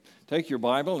Take your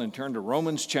Bible and turn to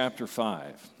Romans chapter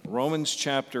 5. Romans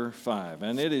chapter 5.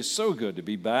 And it is so good to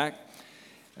be back.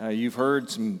 You've heard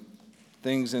some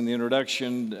things in the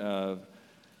introduction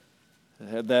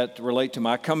that relate to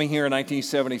my coming here in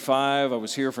 1975. I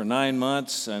was here for 9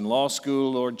 months in law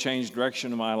school. Lord changed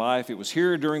direction in my life. It was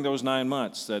here during those 9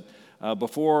 months that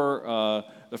before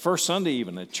the first Sunday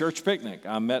even at church picnic,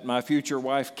 I met my future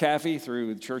wife, Kathy,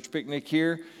 through the church picnic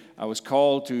here. I was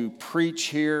called to preach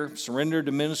here, surrendered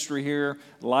to ministry here,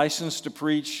 licensed to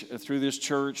preach through this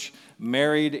church,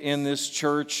 married in this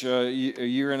church a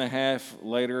year and a half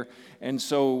later. And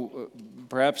so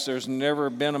perhaps there's never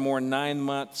been a more 9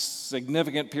 months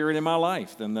significant period in my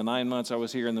life than the 9 months I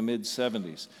was here in the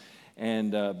mid-'70s.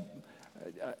 And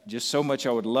just so much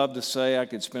I would love to say. I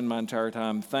could spend my entire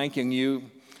time thanking you,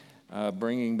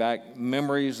 bringing back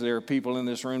memories. There are people in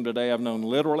this room today I've known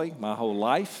literally my whole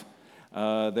life.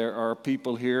 There are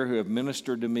people here who have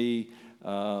ministered to me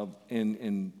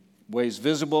in ways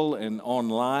visible and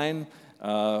online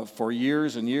for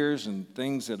years and years, and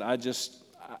things that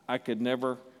I could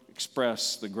never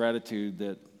express the gratitude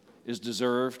that is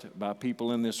deserved by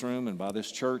people in this room and by this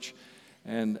church.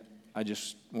 And I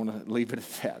just want to leave it at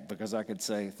that because I could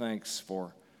say thanks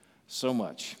for so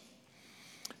much.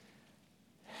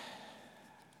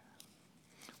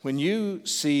 When you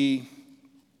see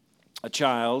a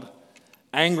child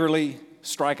angrily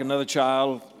strike another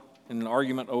child in an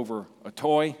argument over a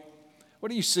toy, what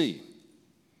do you see?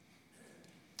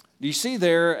 Do you see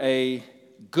there a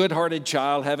good-hearted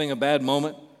child having a bad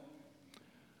moment?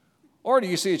 Or do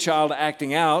you see a child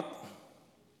acting out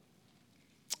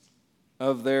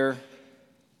of their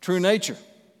true nature?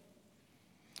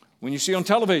 When you see on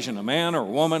television a man or a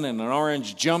woman in an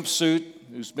orange jumpsuit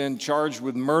who's been charged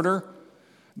with murder,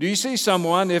 do you see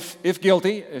someone, if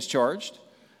guilty, as charged,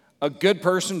 a good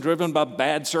person driven by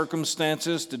bad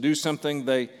circumstances to do something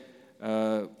they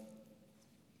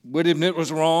would admit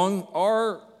was wrong?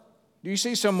 Or do you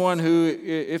see someone who,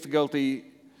 if guilty,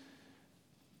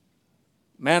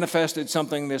 manifested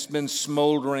something that's been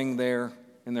smoldering there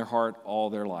in their heart all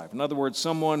their life? In other words,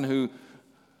 someone who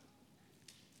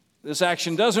this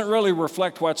action doesn't really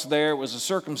reflect what's there. It was a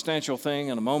circumstantial thing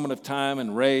in a moment of time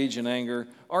and rage and anger.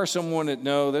 Or someone that,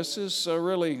 no, this is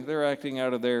really, they're acting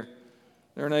out of their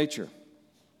nature.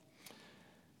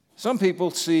 Some people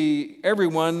see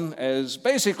everyone as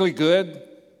basically good,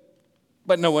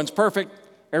 but no one's perfect.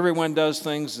 Everyone does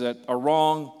things that are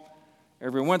wrong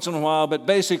every once in a while, but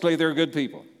basically they're good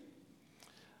people.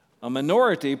 A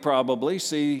minority probably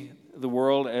see the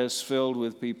world as filled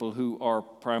with people who are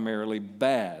primarily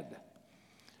bad,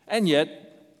 and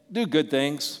yet do good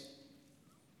things.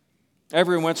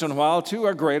 Every once in a while, to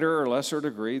a greater or lesser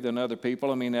degree than other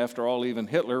people. I mean, after all, even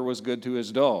Hitler was good to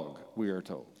his dog, we are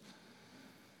told.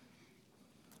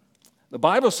 The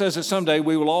Bible says that someday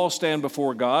we will all stand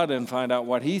before God and find out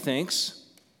what He thinks.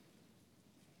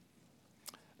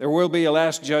 There will be a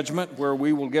last judgment where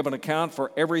we will give an account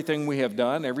for everything we have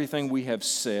done, everything we have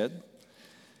said.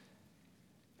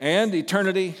 And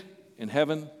eternity in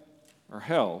heaven or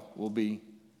hell will be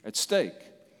at stake.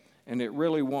 And it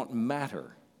really won't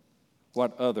matter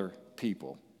what other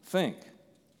people think.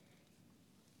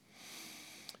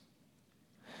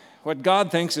 What God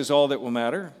thinks is all that will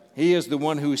matter. He is the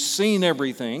one who's seen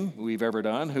everything we've ever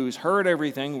done, who's heard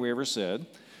everything we ever said,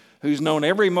 who's known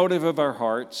every motive of our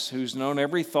hearts, who's known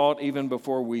every thought even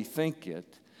before we think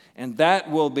it. And that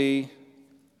will be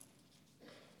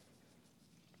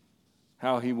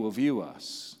how He will view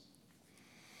us.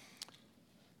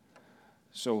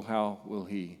 So how will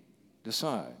He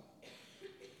decide?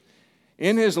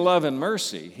 In His love and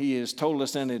mercy, He has told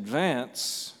us in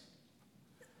advance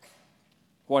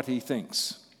what He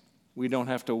thinks. We don't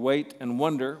have to wait and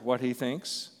wonder what He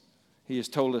thinks. He has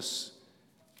told us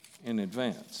in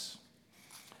advance.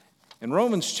 In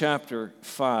Romans chapter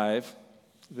 5,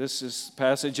 this is a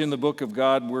passage in the book of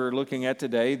God we're looking at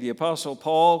today. The Apostle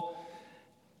Paul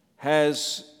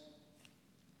has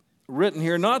written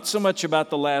here not so much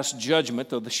about the last judgment,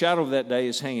 though the shadow of that day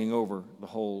is hanging over the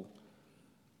whole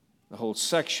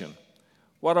section.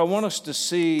 What I want us to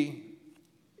see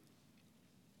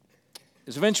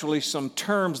is eventually some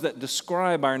terms that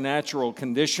describe our natural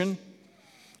condition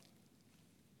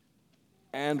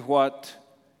and what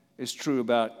is true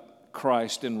about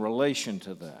Christ in relation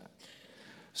to that.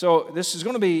 So this is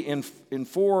going to be in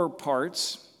 4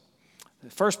 parts. The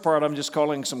first part I'm just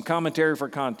calling some commentary for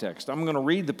context. I'm going to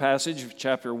read the passage of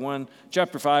chapter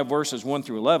 5, verses 1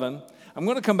 through 11. I'm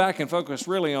going to come back and focus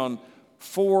really on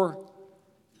four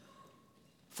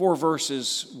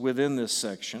verses within this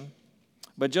section.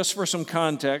 But just for some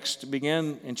context, to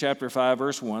begin in chapter 5,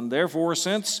 verse 1, therefore,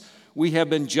 since we have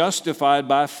been justified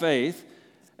by faith.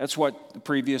 That's what the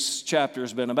previous chapter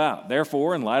has been about.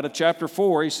 Therefore, in light of chapter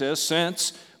 4, he says,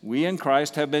 since we in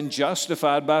Christ have been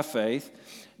justified by faith,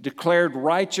 declared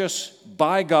righteous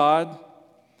by God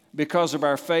because of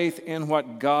our faith in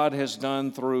what God has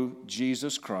done through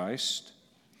Jesus Christ.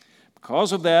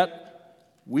 Because of that,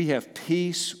 we have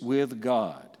peace with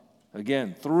God.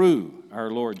 Again, through our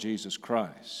Lord Jesus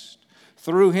Christ.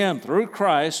 Through Him, through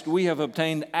Christ, we have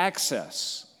obtained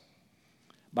access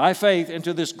by faith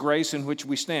into this grace in which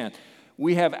we stand.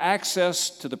 We have access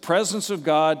to the presence of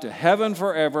God, to heaven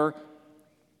forever.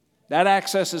 That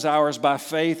access is ours by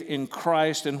faith in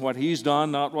Christ and what He's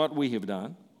done, not what we have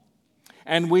done.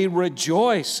 And we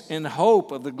rejoice in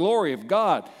hope of the glory of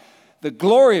God. The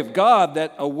glory of God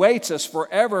that awaits us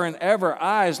forever and ever,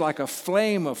 eyes like a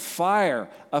flame of fire,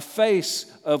 a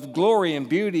face of glory and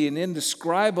beauty and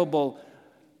indescribable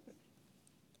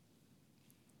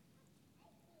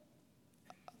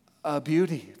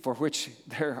beauty for which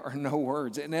there are no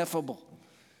words, ineffable.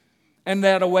 And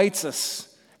that awaits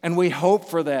us, and we hope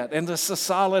for that, and it's a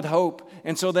solid hope.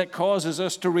 And so that causes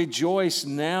us to rejoice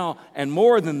now, and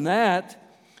more than that,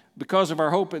 because of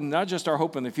our hope, and not just our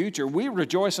hope in the future, we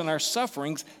rejoice in our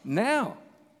sufferings now.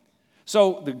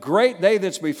 So the great day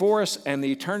that's before us and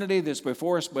the eternity that's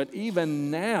before us, but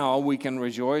even now we can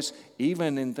rejoice,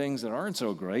 even in things that aren't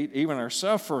so great, even our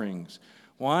sufferings.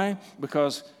 Why?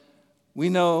 Because we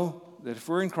know that if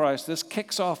we're in Christ, this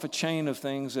kicks off a chain of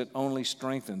things that only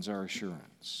strengthens our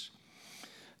assurance.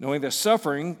 Knowing that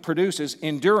suffering produces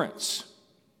endurance.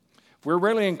 If we're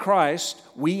really in Christ,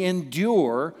 we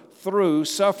endure through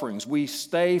sufferings. We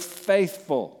stay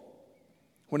faithful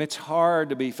when it's hard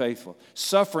to be faithful.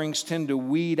 Sufferings tend to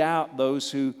weed out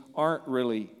those who aren't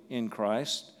really in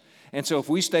Christ. And so if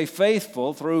we stay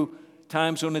faithful through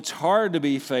times when it's hard to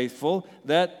be faithful,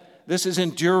 that this is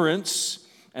endurance.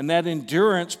 And that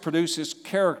endurance produces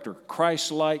character,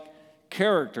 Christ-like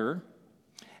character,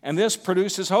 and this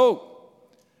produces hope.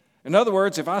 In other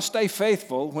words, if I stay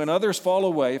faithful when others fall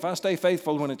away, if I stay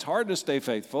faithful when it's hard to stay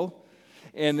faithful,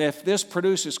 and if this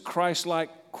produces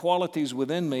Christ-like qualities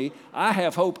within me, I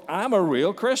have hope. I'm a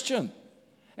real Christian,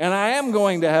 and I am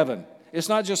going to heaven. It's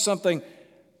not just something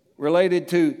related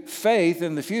to faith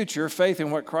in the future, faith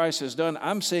in what Christ has done.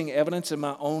 I'm seeing evidence in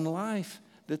my own life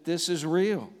that this is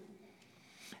real.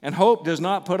 And hope does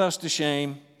not put us to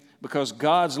shame because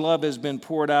God's love has been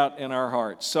poured out in our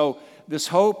hearts. So this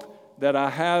hope that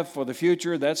I have for the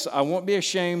future, I won't be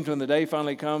ashamed when the day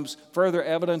finally comes. Further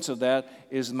evidence of that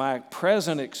is my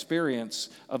present experience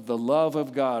of the love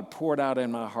of God poured out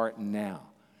in my heart now.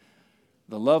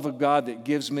 The love of God that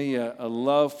gives me a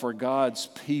love for God's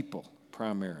people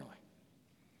primarily.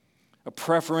 A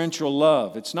preferential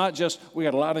love. It's not just we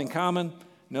got a lot in common.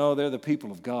 No, they're the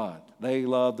people of God. They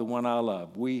love the one I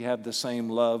love. We have the same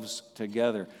loves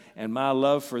together. And my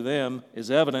love for them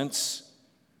is evidence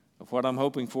of what I'm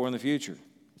hoping for in the future.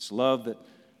 It's love that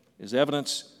is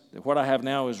evidence that what I have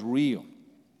now is real.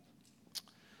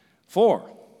 4,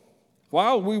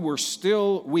 while we were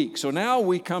still weak. So now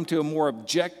we come to a more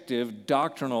objective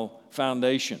doctrinal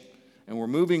foundation. And we're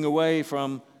moving away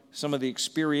from some of the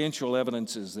experiential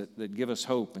evidences that give us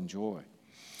hope and joy.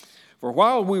 For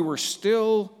while we were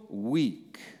still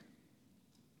weak,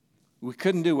 we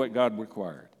couldn't do what God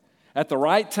required. At the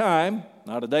right time,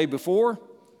 not a day before,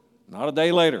 not a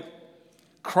day later,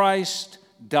 Christ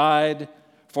died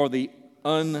for the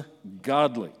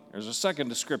ungodly. There's a second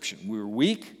description. We were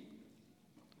weak,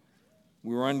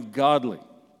 we were ungodly.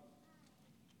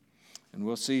 And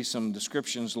we'll see some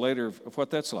descriptions later of what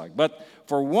that's like. But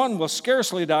for one will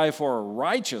scarcely die for a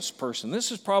righteous person.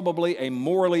 This is probably a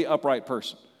morally upright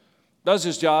person. Does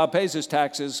his job, pays his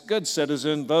taxes, good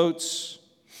citizen, votes.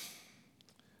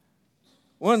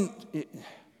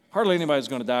 Hardly anybody's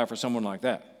going to die for someone like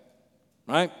that,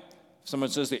 right? Someone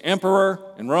says the emperor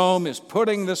in Rome is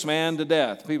putting this man to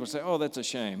death. People say, oh, that's a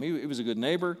shame. He was a good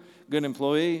neighbor, good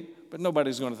employee, but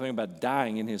nobody's going to think about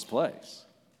dying in his place.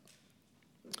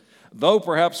 Though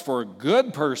perhaps for a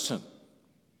good person,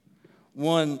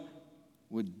 one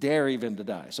would dare even to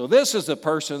die. So this is the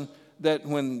person that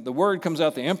when the word comes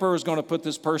out, the emperor is going to put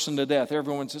this person to death,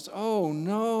 everyone says, oh,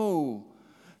 no,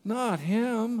 not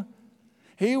him.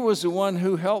 He was the one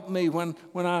who helped me when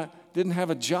I didn't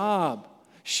have a job.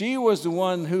 She was the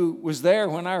one who was there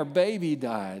when our baby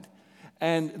died.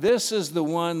 And this is the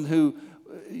one who,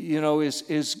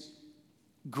 is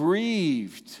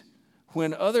grieved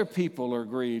when other people are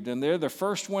grieved. And they're the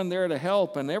first one there to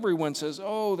help. And everyone says,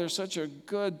 oh, they're such a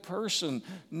good person,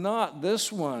 not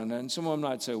this one. And someone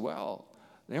might say, well,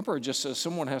 the emperor just says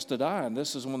someone has to die, and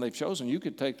this is the one they've chosen. You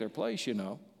could take their place,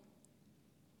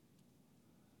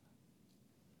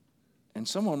 And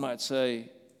someone might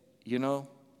say, you know,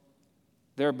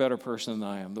 they're a better person than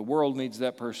I am. The world needs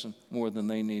that person more than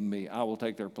they need me. I will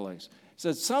take their place. He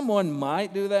said, someone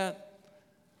might do that.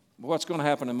 But what's going to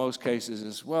happen in most cases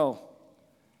is, well,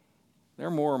 they're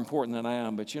more important than I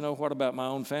am. But you know, what about my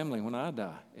own family when I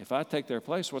die? If I take their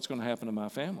place, what's going to happen to my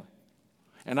family?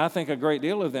 And I think a great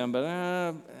deal of them, but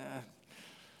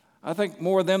I think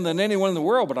more of them than anyone in the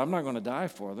world, but I'm not going to die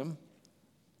for them.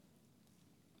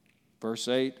 Verse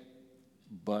 8,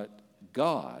 but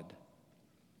God,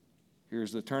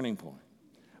 here's the turning point.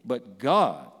 But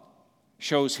God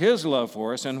shows His love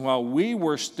for us, and while we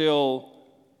were still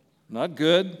not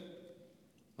good,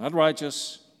 not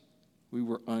righteous, we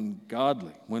were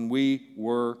ungodly. When we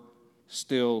were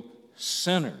still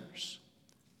sinners,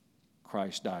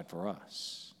 Christ died for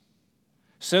us.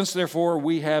 Since, therefore,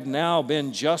 we have now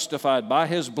been justified by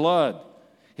His blood,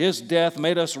 His death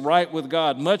made us right with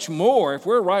God. Much more, if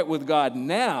we're right with God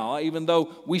now, even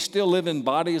though we still live in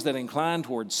bodies that incline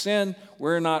towards sin,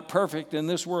 we're not perfect in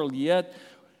this world yet.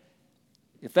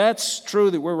 If that's true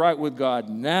that we're right with God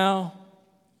now,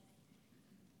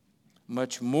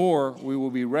 much more we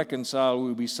will be reconciled, we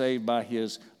will be saved by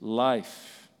His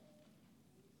life.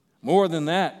 More than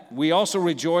that, we also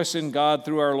rejoice in God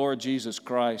through our Lord Jesus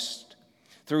Christ,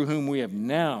 through whom we have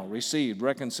now received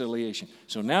reconciliation.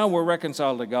 So now we're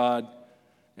reconciled to God,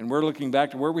 and we're looking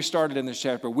back to where we started in this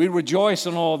chapter. We rejoice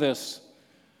in all this,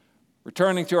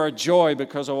 returning to our joy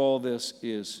because of all this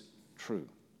is true.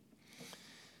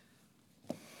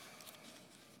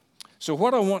 So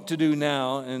what I want to do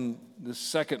now, in the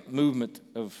second movement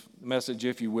of the message,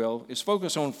 if you will, is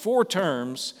focus on 4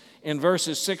 terms in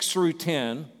verses 6 through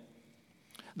 10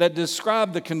 that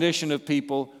describe the condition of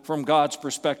people from God's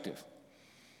perspective.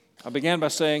 I began by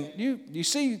saying, you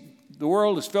see the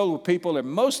world is filled with people that are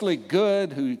mostly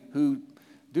good, who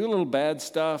do a little bad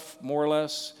stuff, more or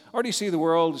less? Or do you see the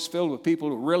world is filled with people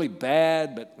who are really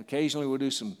bad, but occasionally will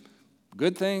do some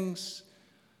good things?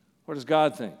 What does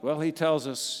God think? Well, He tells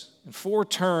us in 4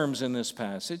 terms in this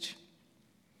passage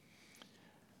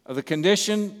of the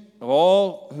condition of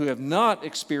all who have not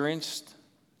experienced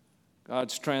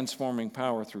God's transforming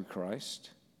power through Christ,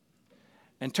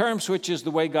 and terms which is the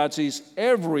way God sees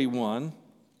everyone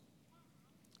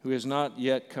who has not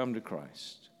yet come to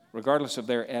Christ, regardless of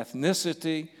their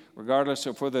ethnicity, regardless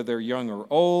of whether they're young or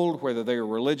old, whether they are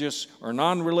religious or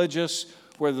non-religious,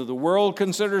 whether the world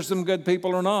considers them good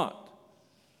people or not.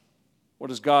 What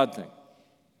does God think?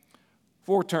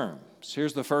 4 terms.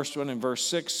 Here's the first one in verse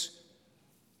 6.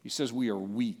 He says, we are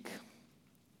weak.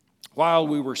 While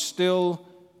we were still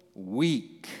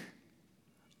weak,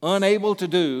 unable to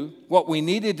do what we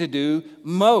needed to do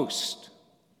most.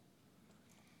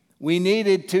 We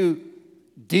needed to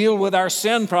deal with our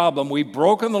sin problem. We've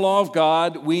broken the law of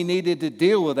God. We needed to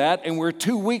deal with that, and we're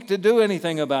too weak to do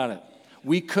anything about it.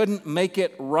 We couldn't make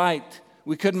it right.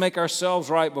 We couldn't make ourselves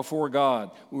right before God.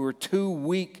 We were too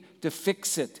weak to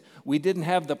fix it. We didn't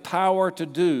have the power to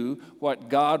do what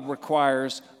God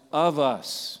requires of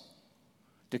us,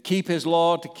 to keep His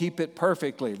law, to keep it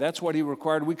perfectly. That's what He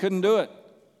required. We couldn't do it.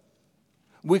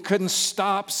 We couldn't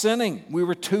stop sinning. We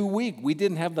were too weak. We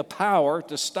didn't have the power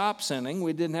to stop sinning.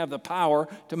 We didn't have the power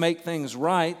to make things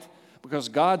right, because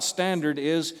God's standard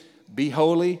is, be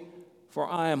holy, for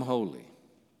I am holy.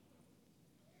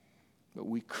 But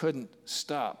we couldn't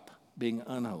stop being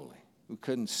unholy. We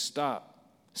couldn't stop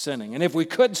sinning. And if we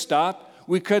could stop,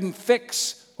 we couldn't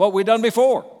fix what we'd done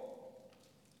before.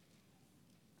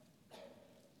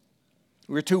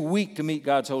 We're too weak to meet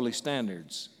God's holy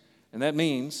standards. And that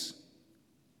means,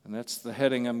 and that's the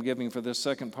heading I'm giving for this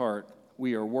second part,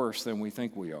 we are worse than we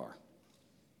think we are.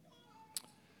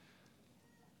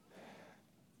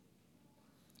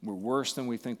 We're worse than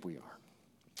we think we are.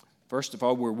 First of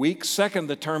all, we're weak. Second,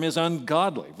 the term is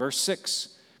ungodly. Verse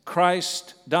 6,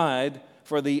 Christ died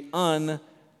for the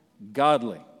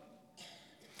ungodly.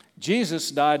 Jesus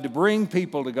died to bring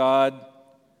people to God,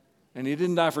 and He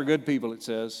didn't die for good people, it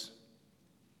says.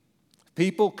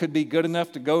 People could be good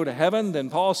enough to go to heaven. Then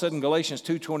Paul said in Galatians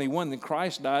 2:21 that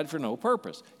Christ died for no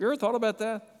purpose. You ever thought about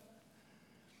that?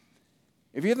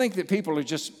 If you think that people are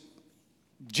just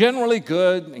generally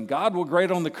good and God will grade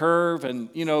on the curve,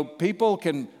 and people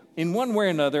can, in one way or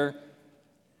another,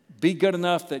 be good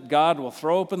enough that God will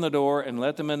throw open the door and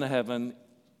let them into heaven.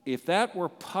 If that were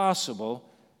possible,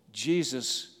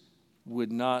 Jesus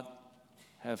would not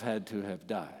have had to have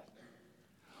died.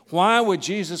 Why would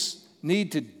Jesus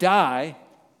need to die?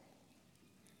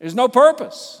 There's no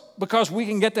purpose, because we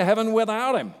can get to heaven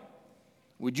without Him.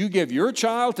 Would you give your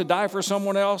child to die for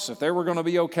someone else if they were going to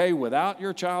be okay without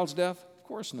your child's death? Of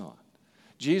course not.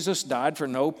 Jesus died for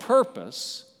no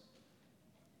purpose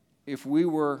if we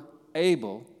were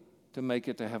able to make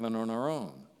it to heaven on our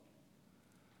own.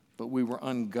 But we were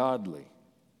ungodly,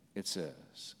 it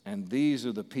says. And these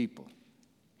are the people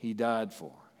he died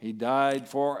for. He died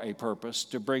for a purpose,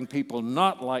 to bring people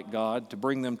not like God, to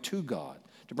bring them to God,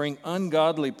 to bring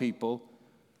ungodly people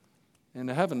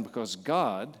into heaven, because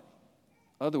God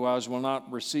otherwise will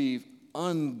not receive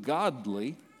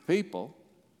ungodly people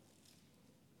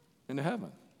into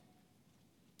heaven.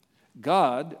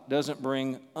 God doesn't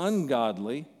bring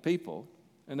ungodly people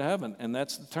into heaven, and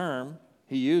that's the term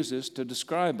he uses to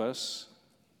describe us,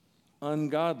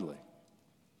 ungodly.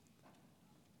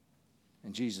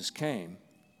 And Jesus came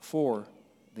for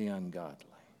the ungodly.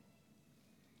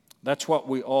 That's what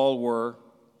we all were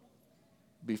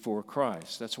before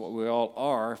Christ. That's what we all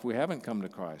are if we haven't come to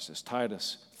Christ. As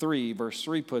Titus 3, verse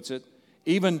 3 puts it,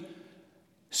 even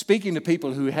speaking to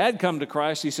people who had come to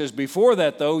Christ, he says, before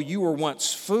that, though, you were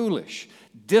once foolish,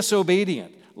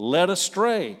 disobedient, led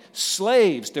astray,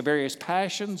 slaves to various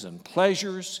passions and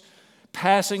pleasures,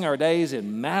 passing our days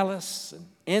in malice and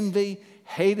envy,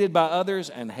 hated by others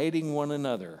and hating one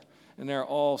another. And there are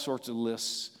all sorts of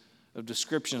lists of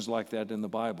descriptions like that in the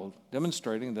Bible,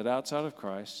 demonstrating that outside of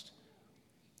Christ,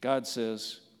 God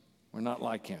says we're not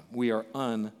like him. We are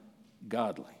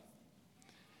ungodly.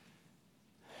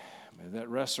 That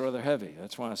rests rather heavy.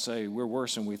 That's why I say we're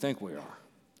worse than we think we are.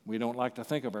 We don't like to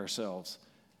think of ourselves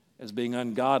as being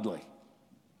ungodly.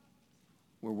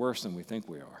 We're worse than we think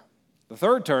we are. The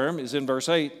third term is in verse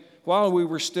 8. While we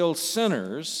were still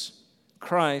sinners,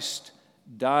 Christ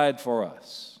died for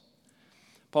us.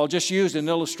 Paul just used an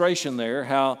illustration there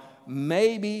how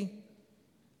maybe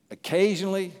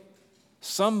occasionally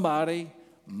somebody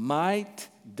might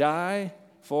die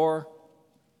for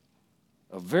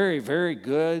a very, very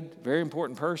good, very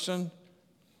important person.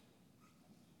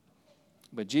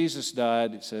 But Jesus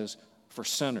died, it says, for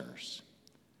sinners,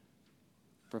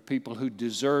 for people who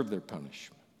deserve their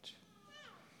punishment.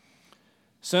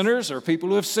 Sinners are people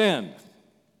who have sinned.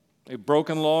 They've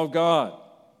broken the law of God.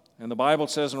 And the Bible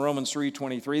says in Romans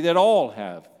 3:23 that all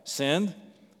have sinned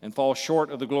and fall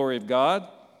short of the glory of God.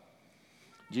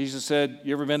 Jesus said,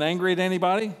 you ever been angry at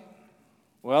anybody?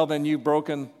 Well, then you've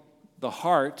broken the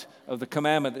heart of the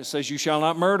commandment that says you shall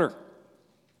not murder.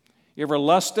 You ever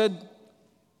lusted?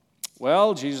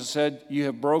 Well, Jesus said you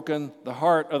have broken the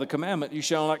heart of the commandment, you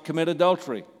shall not commit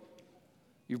adultery.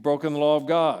 You've broken the law of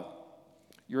God.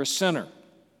 You're a sinner.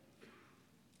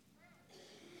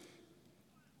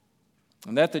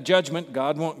 And at the judgment,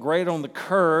 God won't grade on the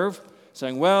curve,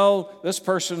 saying, well, this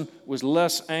person was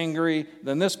less angry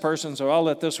than this person, so I'll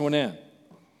let this one in.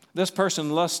 This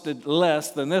person lusted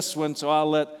less than this one, so I'll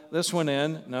let this one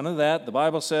in. None of that. The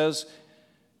Bible says,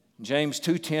 James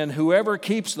 2:10, whoever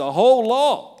keeps the whole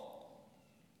law,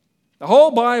 the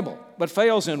whole Bible, but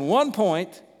fails in one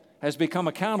point, has become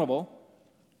accountable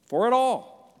for it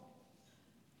all.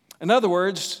 In other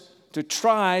words, to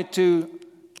try to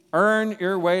earn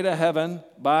your way to heaven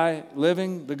by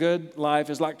living the good life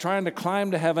is like trying to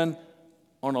climb to heaven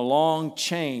on a long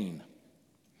chain.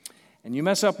 And you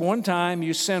mess up one time,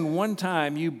 you sin one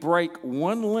time, you break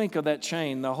one link of that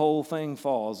chain, the whole thing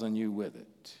falls and you with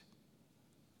it.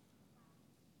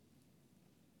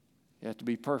 You have to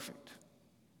be perfect.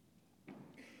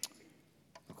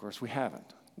 Of course, we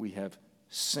haven't. We have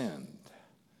sinned.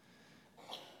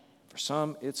 For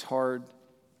some, it's hard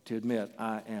to admit,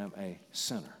 I am a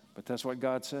sinner. But that's what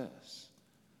God says.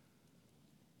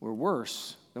 We're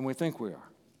worse than we think we are.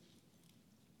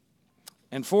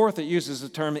 And fourth, it uses the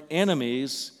term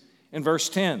enemies in verse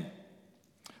 10.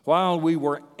 While we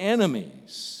were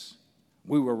enemies,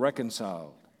 we were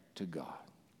reconciled to God.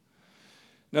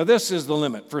 Now, this is the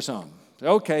limit for some.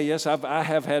 Okay, yes, I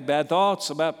have had bad thoughts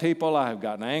about people. I have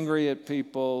gotten angry at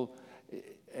people.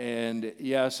 And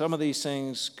yeah, some of these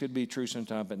things could be true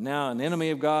sometimes. But now, an enemy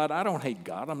of God, I don't hate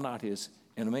God. I'm not his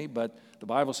enemy. But the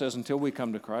Bible says until we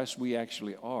come to Christ, we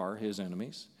actually are his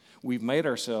enemies. We've made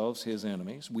ourselves his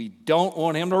enemies. We don't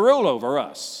want him to rule over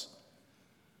us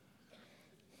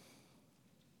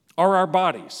or our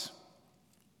bodies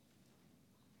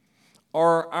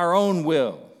or our own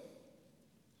will.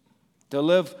 To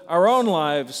live our own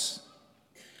lives,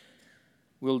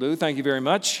 we'll do. Thank you very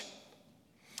much.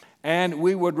 And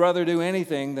we would rather do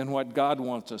anything than what God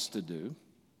wants us to do.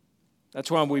 That's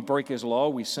why we break his law.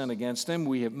 We sin against him.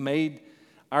 We have made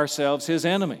ourselves his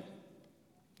enemy.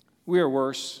 We are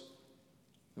worse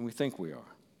than we think we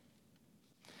are.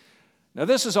 Now,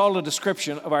 this is all a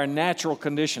description of our natural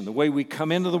condition, the way we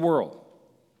come into the world.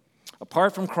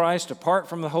 Apart from Christ, apart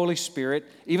from the Holy Spirit,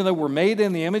 even though we're made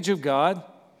in the image of God,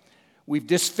 we've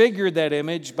disfigured that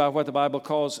image by what the Bible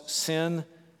calls sin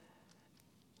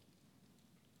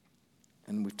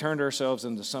and we've turned ourselves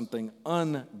into something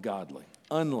ungodly,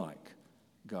 unlike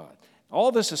God. All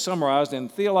this is summarized in a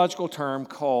theological term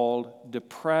called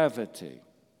depravity.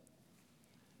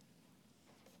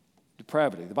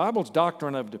 Depravity. The Bible's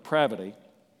doctrine of depravity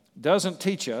doesn't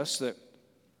teach us that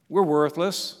we're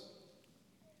worthless,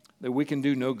 that we can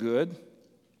do no good,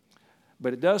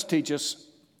 but it does teach us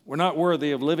we're not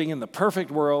worthy of living in the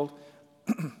perfect world.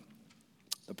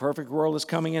 The perfect world is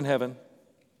coming in heaven.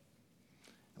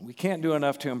 We can't do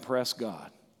enough to impress God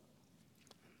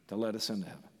to let us into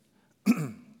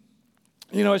heaven.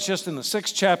 You know, it's just in the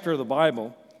 6th chapter of the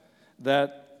Bible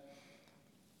that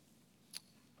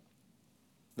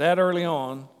early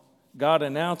on, God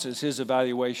announces his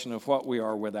evaluation of what we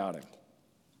are without him.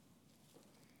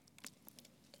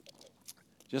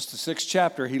 Just the 6th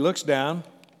chapter, he looks down.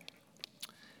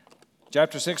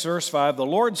 Chapter 6, verse 5, the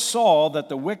Lord saw that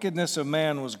the wickedness of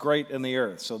man was great in the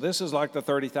earth. So this is like the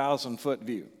 30,000-foot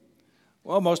view.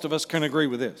 Well, most of us can agree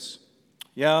with this.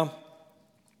 Yeah,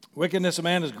 wickedness of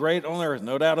man is great on the earth,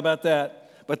 no doubt about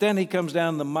that. But then he comes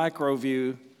down the micro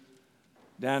view,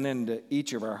 down into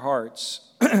each of our hearts.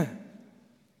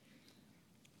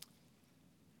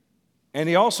 And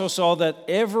he also saw that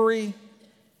every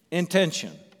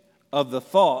intention of the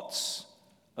thoughts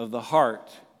of the heart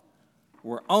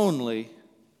were only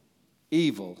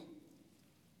evil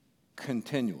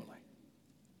continually.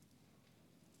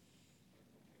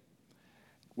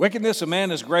 Wickedness of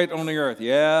man is great on the earth.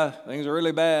 Yeah, things are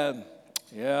really bad.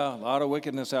 Yeah, a lot of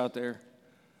wickedness out there.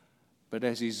 But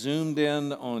as he zoomed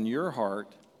in on your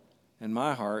heart and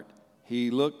my heart,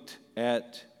 he looked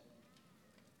at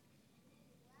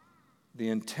the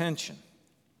intention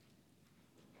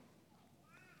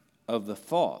of the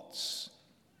thoughts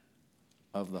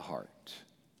of the heart.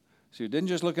 So he didn't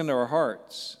just look into our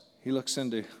hearts. He looks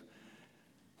into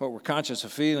what we're conscious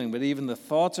of feeling, but even the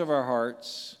thoughts of our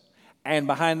hearts, and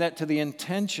behind that to the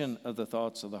intention of the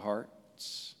thoughts of the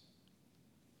hearts.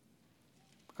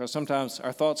 Because sometimes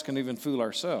our thoughts can even fool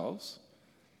ourselves.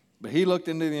 But he looked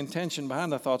into the intention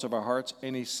behind the thoughts of our hearts,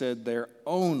 and he said they're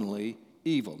only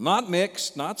evil. Not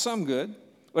mixed, not some good,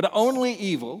 but only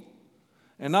evil,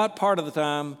 and not part of the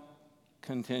time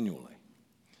continually.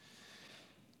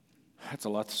 That's a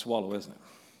lot to swallow, isn't it?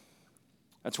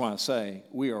 That's why I say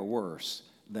we are worse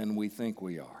than we think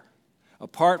we are.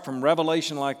 Apart from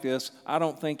revelation like this, I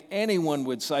don't think anyone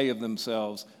would say of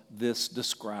themselves, this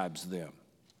describes them.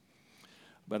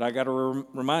 But I got to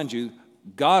remind you,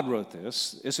 God wrote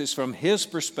this. This is from his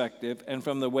perspective, and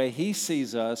from the way he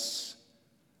sees us,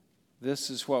 this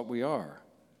is what we are.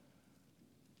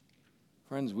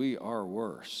 Friends, we are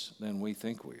worse than we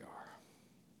think we are.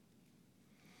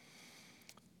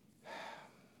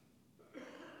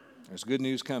 There's good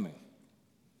news coming,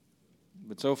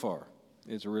 but so far,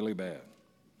 it's really bad.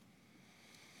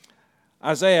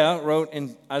 Isaiah wrote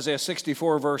in Isaiah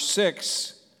 64, verse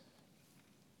 6,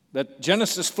 that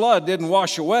Genesis flood didn't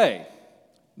wash away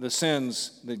the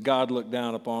sins that God looked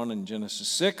down upon in Genesis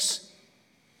 6.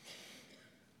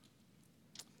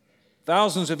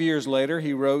 Thousands of years later,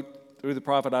 he wrote through the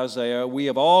prophet Isaiah, we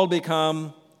have all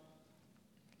become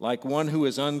like one who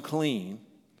is unclean,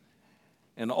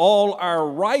 and all our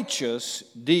righteous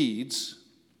deeds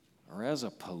are as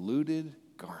a polluted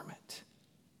garment.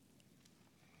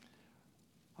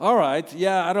 All right,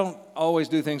 yeah, I don't always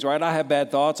do things right. I have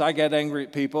bad thoughts. I get angry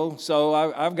at people, so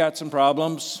I've got some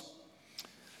problems.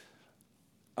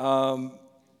 But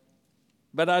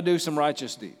I do some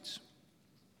righteous deeds.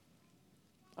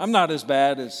 I'm not as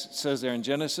bad as it says there in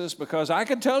Genesis, because I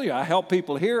can tell you, I help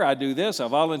people here, I do this, I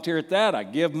volunteer at that, I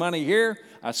give money here,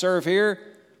 I serve here.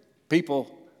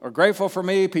 People are grateful for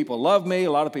me, people love me,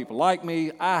 a lot of people like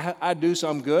me, I do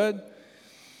some good.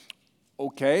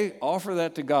 Okay, offer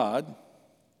that to God,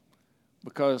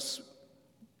 because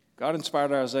God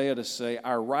inspired Isaiah to say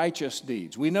our righteous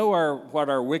deeds. We know what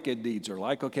our wicked deeds are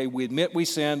like. Okay, we admit we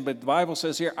sin, but the Bible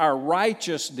says here our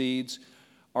righteous deeds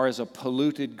are as a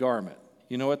polluted garment.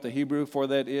 You know what the Hebrew for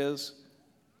that is?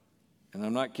 And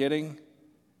I'm not kidding.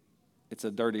 It's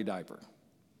a dirty diaper.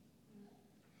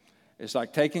 It's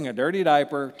like taking a dirty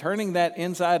diaper, turning that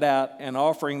inside out, and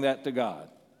offering that to God.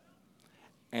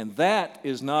 And that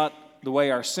is not the way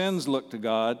our sins look to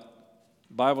God.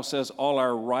 The Bible says all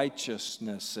our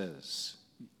righteousnesses.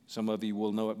 Some of you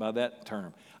will know it by that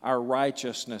term. Our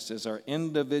righteousness is our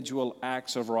individual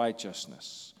acts of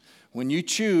righteousness. When you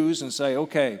choose and say,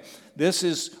 okay, this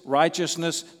is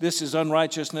righteousness, this is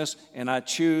unrighteousness, and I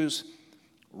choose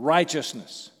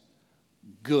righteousness,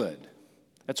 good.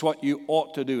 That's what you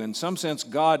ought to do. In some sense,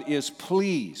 God is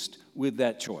pleased with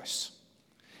that choice.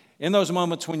 In those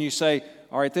moments when you say,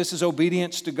 all right, this is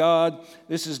obedience to God.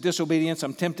 This is disobedience.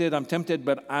 I'm tempted,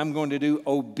 but I'm going to do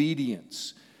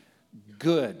obedience.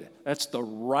 Good. That's the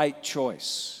right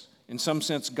choice. In some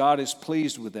sense, God is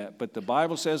pleased with that. But the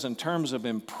Bible says in terms of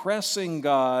impressing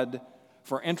God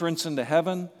for entrance into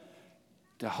heaven,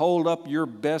 to hold up your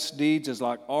best deeds is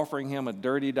like offering him a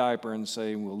dirty diaper and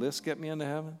saying, will this get me into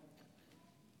heaven?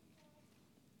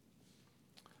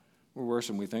 We're worse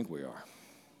than we think we are.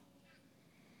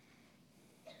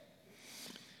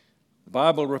 The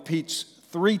Bible repeats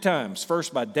 3 times,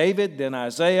 first by David, then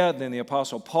Isaiah, then the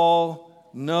Apostle Paul,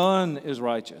 none is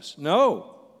righteous.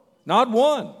 No, not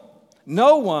one.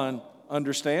 No one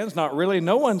understands, not really.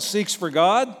 No one seeks for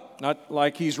God, not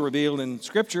like he's revealed in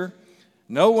Scripture.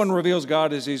 No one reveals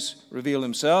God as he's revealed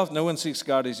himself. No one seeks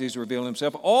God as he's revealed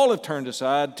himself. All have turned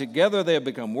aside. Together they have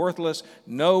become worthless.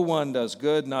 No one does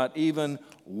good, not even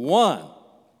one.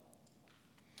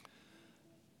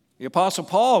 The Apostle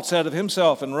Paul said of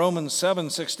himself in Romans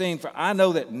 7:16, for I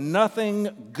know that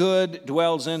nothing good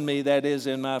dwells in me, that is,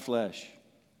 in my flesh.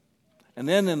 And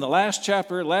then in the last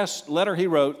letter he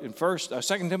wrote in 2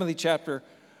 Timothy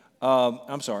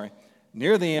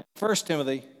near the end, 1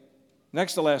 Timothy,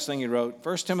 next to last thing he wrote,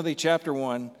 1 Timothy chapter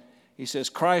 1, he says,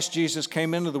 Christ Jesus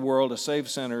came into the world to save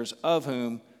sinners, of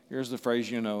whom, here's the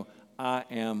phrase you know, I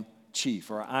am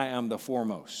chief, or I am the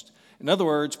foremost. In other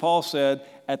words, Paul said,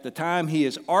 at the time he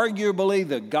is arguably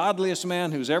the godliest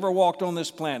man who's ever walked on this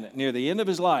planet, near the end of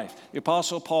his life, the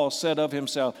Apostle Paul said of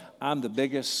himself, I'm the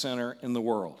biggest sinner in the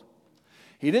world.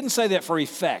 He didn't say that for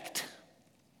effect.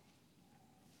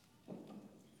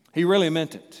 He really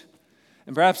meant it.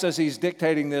 And perhaps as he's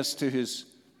dictating this to his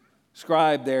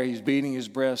scribe there, he's beating his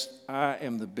breast, I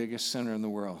am the biggest sinner in the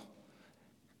world.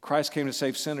 Christ came to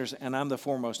save sinners, and I'm the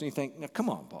foremost. And you think, now, come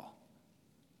on, Paul.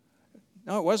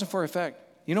 No, it wasn't for effect.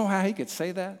 You know how he could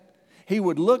say that? He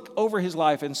would look over his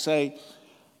life and say,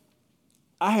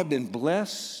 I have been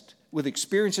blessed with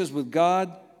experiences with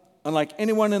God unlike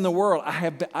anyone in the world.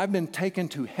 I've been taken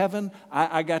to heaven.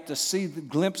 I got to see the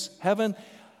glimpse heaven.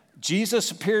 Jesus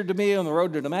appeared to me on the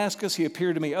road to Damascus. He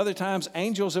appeared to me other times.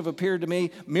 Angels have appeared to me.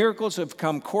 Miracles have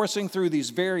come coursing through these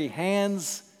very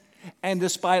hands. And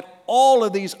despite all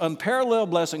of these unparalleled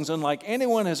blessings, unlike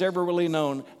anyone has ever really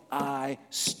known, I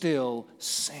still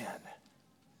sin.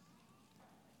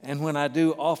 And when I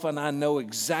do, often I know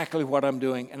exactly what I'm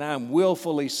doing, and I'm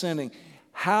willfully sinning.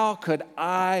 How could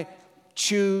I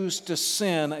choose to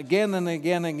sin again and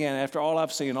again and again after all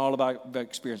I've seen, all of I've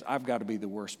experienced? I've got to be the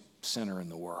worst sinner in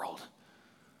the world.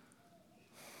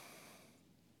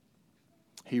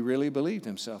 He really believed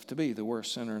himself to be the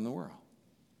worst sinner in the world.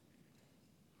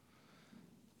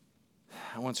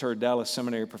 I once heard Dallas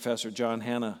Seminary professor John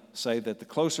Hanna say that the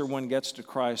closer one gets to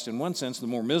Christ, in one sense, the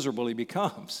more miserable he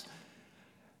becomes.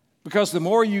 Because the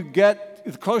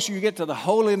closer you get to the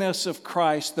holiness of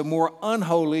Christ, the more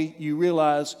unholy you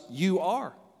realize you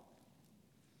are.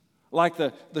 Like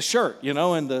the shirt, in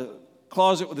the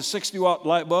closet with a 60-watt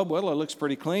light bulb. Well, it looks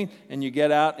pretty clean. And you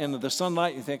get out into the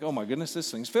sunlight and you think, oh my goodness,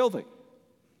 this thing's filthy.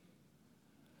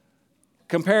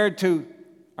 Compared to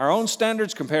our own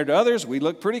standards, compared to others, we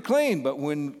look pretty clean. But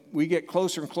when we get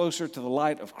closer and closer to the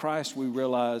light of Christ, we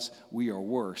realize we are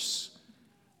worse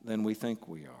than we think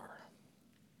we are.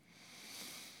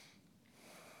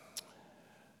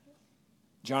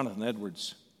 Jonathan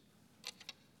Edwards,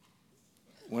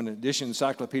 when edition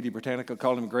Encyclopedia Britannica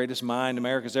called him the greatest mind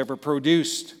America's ever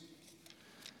produced.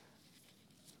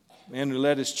 The man who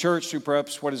led his church through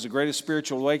perhaps what is the greatest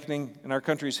spiritual awakening in our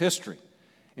country's history.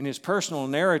 In his personal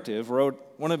narrative, wrote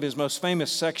one of his most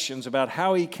famous sections about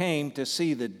how he came to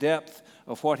see the depth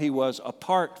of what he was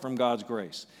apart from God's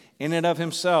grace. In and of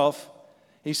himself,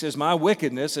 he says, my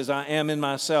wickedness, as I am in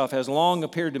myself, has long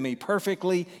appeared to me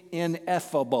perfectly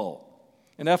ineffable.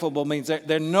 Ineffable means there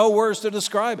are no words to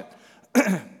describe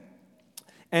it.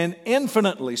 And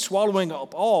infinitely swallowing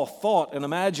up all thought and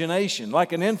imagination,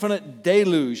 like an infinite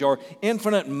deluge or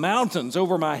infinite mountains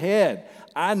over my head.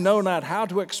 I know not how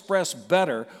to express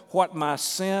better what my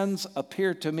sins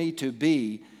appear to me to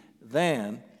be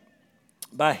than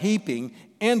by heaping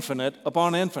infinite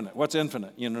upon infinite. What's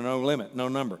infinite? No limit, no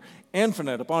number.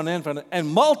 Infinite upon infinite and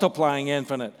multiplying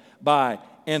infinite by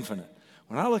infinite.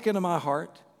 When I look into my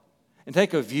heart and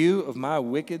take a view of my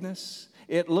wickedness,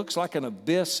 it looks like an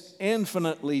abyss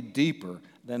infinitely deeper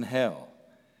than hell.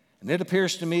 And it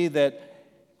appears to me that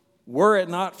were it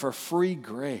not for free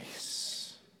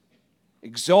grace,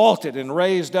 exalted and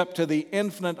raised up to the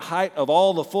infinite height of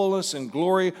all the fullness and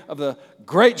glory of the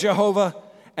great Jehovah,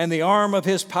 and the arm of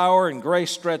his power and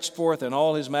grace stretched forth in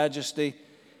all his majesty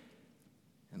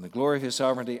and the glory of his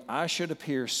sovereignty, I should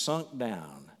appear sunk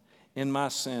down in my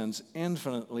sins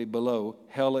infinitely below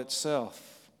hell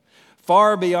itself,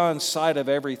 far beyond sight of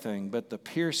everything but the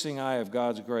piercing eye of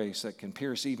God's grace that can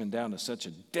pierce even down to such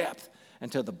a depth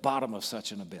and to the bottom of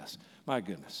such an abyss. My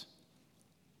goodness.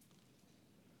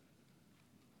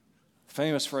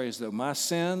 Famous phrase, though, my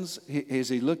sins, as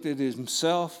he looked at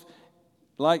himself,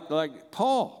 like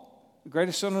Paul, the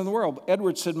greatest sinner in the world.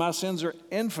 Edwards said, my sins are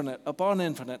infinite upon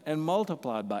infinite and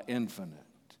multiplied by infinite.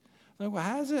 Well,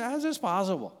 how is this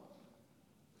possible?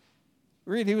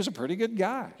 Read, he was a pretty good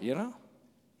guy, you know.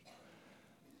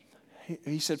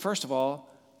 He said, first of all,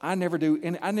 I never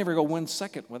go 1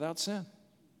 second without sin.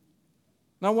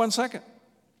 Not 1 second.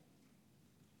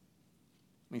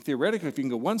 I mean, theoretically, if you can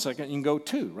go 1 second, you can go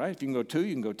 2, right? If you can go 2,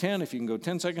 you can go 10. If you can go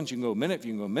 10 seconds, you can go a minute. If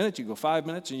you can go a minute, you can go 5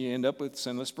 minutes, and you end up with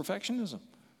sinless perfectionism.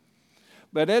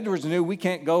 But Edwards knew we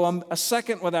can't go a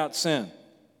second without sin,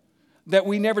 that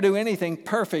we never do anything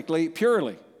perfectly,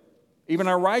 purely. Even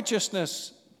our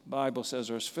righteousness, the Bible says,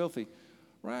 are as filthy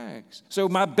rags. So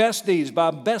my best deeds,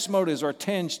 my best motives are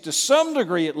tinged to some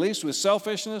degree at least with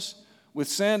selfishness, with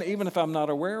sin, even if I'm not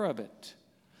aware of it.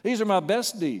 These are my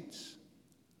best deeds.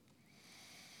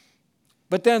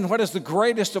 But then what is the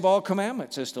greatest of all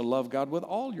commandments is to love God with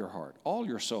all your heart, all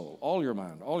your soul, all your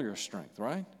mind, all your strength,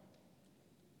 right?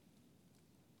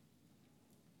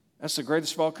 That's the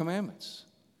greatest of all commandments.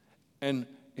 And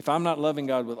if I'm not loving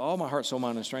God with all my heart, soul,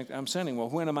 mind, and strength, I'm sinning. Well,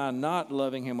 when am I not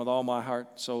loving Him with all my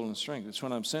heart, soul, and strength? It's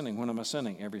when I'm sinning. When am I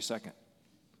sinning? Every second.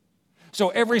 So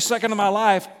every second of my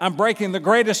life, I'm breaking the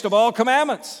greatest of all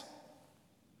commandments.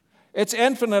 It's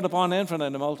infinite upon infinite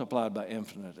and multiplied by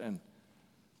infinite. And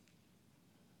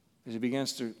as he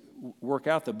begins to work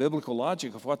out the biblical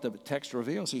logic of what the text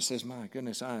reveals, he says, my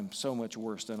goodness, I am so much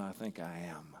worse than I think I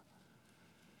am.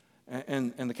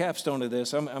 And the capstone of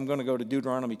this, I'm going to go to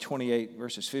Deuteronomy 28,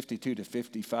 verses 52 to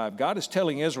 55. God is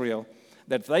telling Israel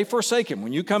that if they forsake Him,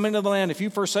 when you come into the land, if you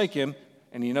forsake Him,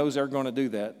 and He knows they're going to do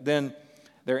that, then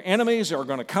their enemies are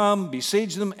going to come,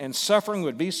 besiege them, and suffering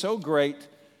would be so great,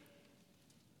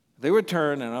 they would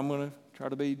turn, and I'm going to try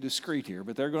to be discreet here,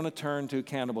 but they're going to turn to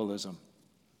cannibalism.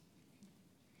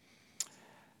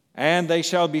 And they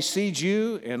shall besiege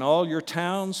you in all your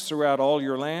towns throughout all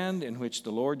your land in which the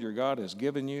Lord your God has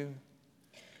given you.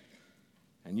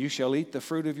 And you shall eat the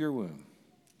fruit of your womb,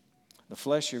 the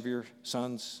flesh of your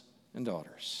sons and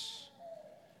daughters.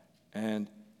 And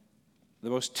the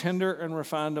most tender and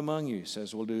refined among you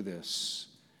says, we'll do this.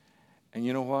 And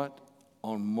you know what?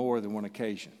 On more than one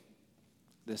occasion,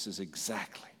 this is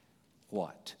exactly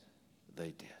what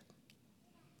they did.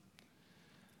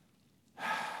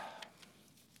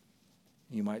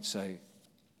 You might say,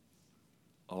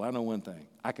 well, I know one thing.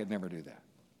 I could never do that.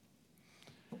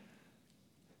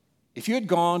 If you had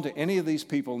gone to any of these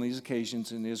people on these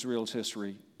occasions in Israel's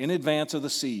history in advance of the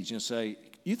siege and say,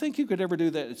 you think you could ever do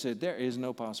that? It said, there is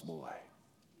no possible way.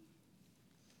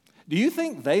 Do you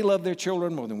think they love their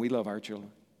children more than we love our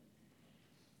children?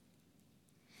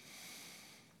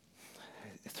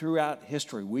 Throughout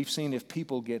history, we've seen if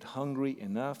people get hungry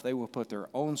enough, they will put their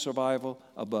own survival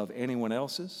above anyone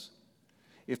else's.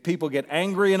 If people get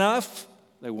angry enough,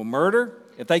 they will murder.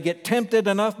 If they get tempted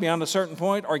enough beyond a certain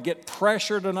point, or get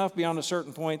pressured enough beyond a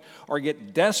certain point, or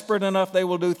get desperate enough, they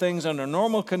will do things under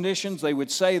normal conditions they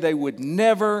would say they would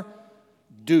never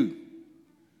do.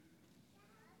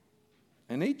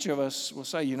 And each of us will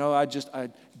say, I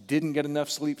didn't get enough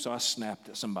sleep, so I snapped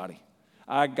at somebody.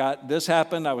 This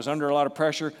happened, I was under a lot of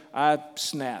pressure, I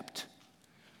snapped.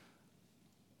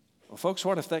 Well, folks,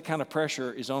 what if that kind of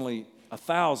pressure is only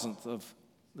 1,000th of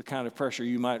the kind of pressure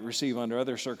you might receive under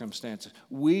other circumstances?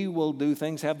 We will do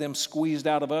things, have them squeezed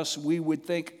out of us, we would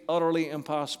think utterly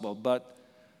impossible, but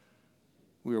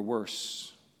we are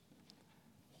worse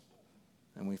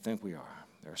than we think we are.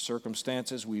 There are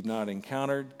circumstances we've not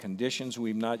encountered, conditions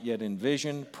we've not yet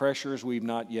envisioned, pressures we've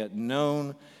not yet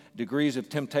known, degrees of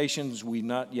temptations we've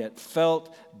not yet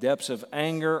felt, depths of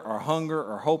anger or hunger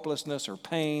or hopelessness or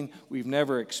pain we've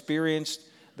never experienced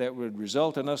that would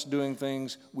result in us doing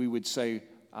things we would say,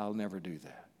 I'll never do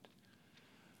that.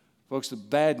 Folks, the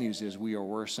bad news is we are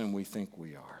worse than we think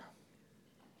we are.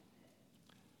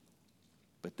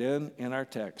 But then in our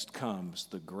text comes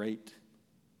the great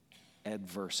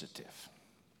adversative.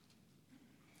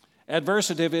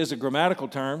 Adversative is a grammatical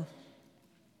term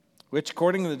which,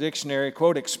 according to the dictionary,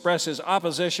 quote, expresses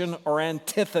opposition or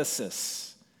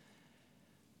antithesis.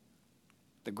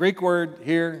 The Greek word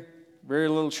here, very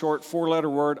little short 4-letter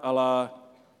word, ala,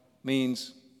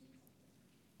 means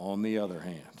on the other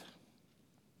hand.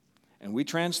 And we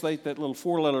translate that little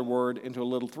 4-letter word into a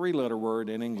little 3-letter word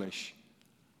in English,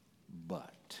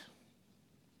 but.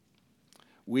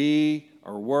 We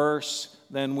are worse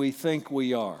than we think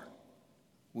we are.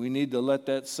 We need to let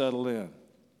that settle in.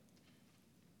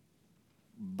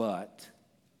 But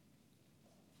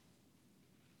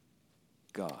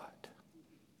God.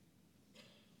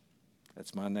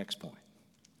 That's my next point.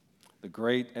 The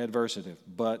great adversative,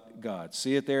 but God.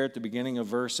 See it there at the beginning of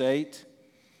verse 8.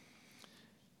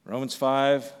 Romans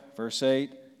 5, verse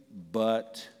 8.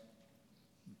 But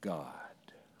God.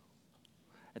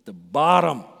 At the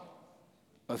bottom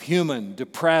of human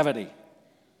depravity,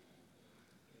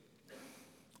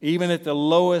 even at the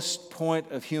lowest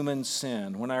point of human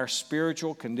sin, when our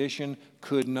spiritual condition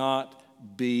could not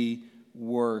be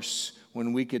worse,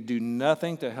 when we could do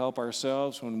nothing to help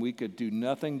ourselves, when we could do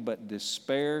nothing but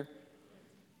despair,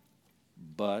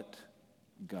 but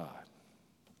God.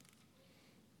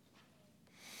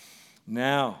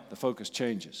 Now the focus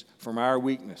changes from our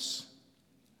weakness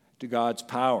to God's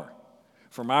power,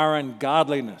 from our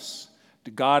ungodliness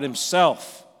to God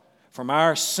Himself, from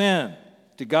our sin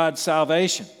to God's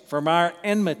salvation, from our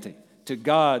enmity to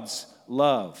God's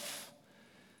love.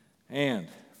 And,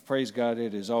 praise God,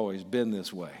 it has always been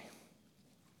this way.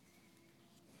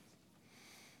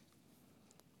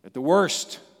 At the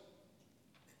worst,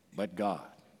 but God.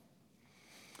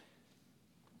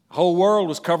 The whole world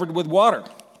was covered with water.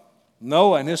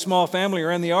 Noah and his small family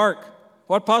are in the ark.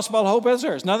 What possible hope is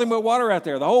there? There's nothing but water out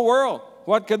there. The whole world.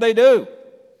 What could they do?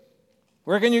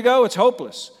 Where can you go? It's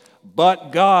hopeless.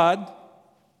 But God,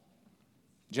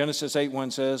 Genesis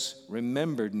 8:1 says,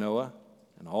 remembered Noah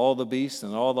and all the beasts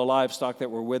and all the livestock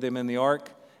that were with him in the ark.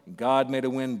 And God made a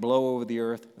wind blow over the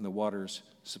earth, and the waters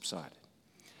subsided.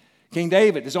 King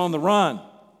David is on the run,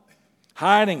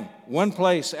 hiding one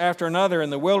place after another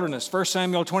in the wilderness. 1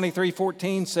 Samuel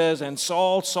 23:14 says, and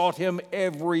Saul sought him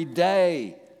every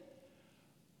day.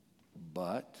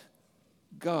 But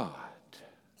God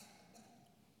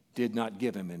did not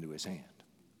give him into his hand.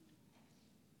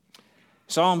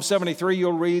 Psalm 73,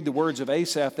 you'll read the words of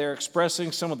Asaph there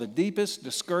expressing some of the deepest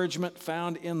discouragement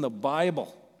found in the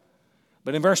Bible.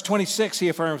 But in verse 26, he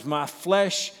affirms, my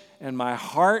flesh and my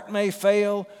heart may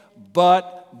fail,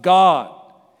 but God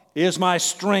is my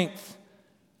strength,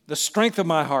 the strength of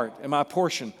my heart and my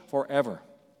portion forever.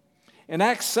 In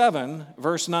Acts 7,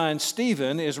 verse 9,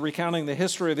 Stephen is recounting the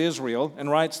history of Israel and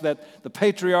writes that the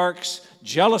patriarchs,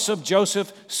 jealous of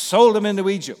Joseph, sold him into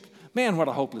Egypt. Man, what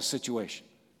a hopeless situation.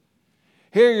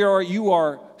 Here you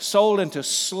are sold into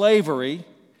slavery,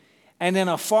 and in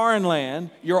a foreign land,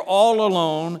 you're all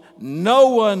alone,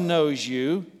 no one knows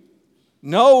you,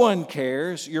 no one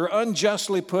cares, you're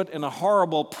unjustly put in a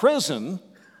horrible prison,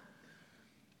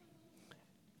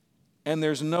 and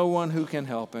there's no one who can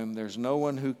help him, there's no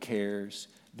one who cares.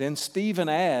 Then Stephen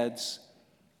adds,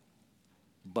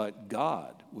 but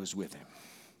God was with him.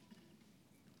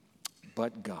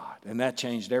 But God. And that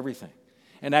changed everything.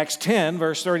 In Acts 10,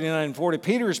 verse 39 and 40,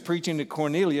 Peter is preaching to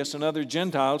Cornelius and other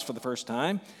Gentiles for the first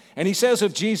time. And he says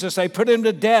of Jesus, they put him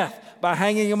to death by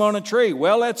hanging him on a tree.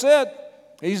 Well, that's it.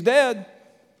 He's dead.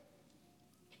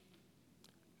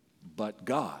 But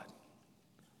God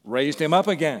raised him up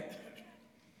again.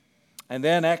 And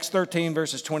then Acts 13,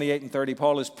 verses 28 and 30,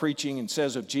 Paul is preaching and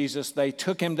says of Jesus, they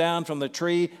took him down from the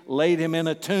tree, laid him in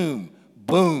a tomb.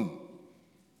 Boom.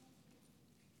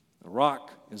 The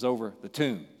rock is over the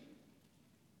tomb.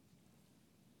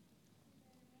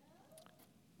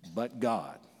 But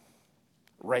God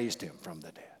raised him from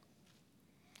the dead.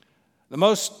 The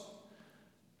most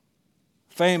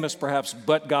famous, perhaps,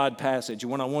 but God passage,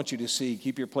 and one I want you to see,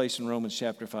 keep your place in Romans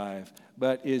chapter 5,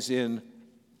 but is in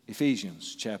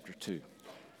Ephesians chapter 2.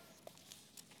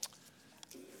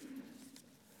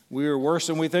 We are worse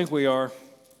than we think we are,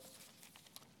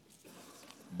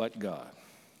 but God.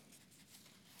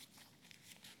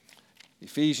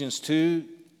 Ephesians 2,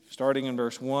 starting in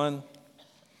verse 1.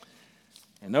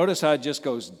 And notice how it just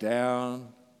goes down,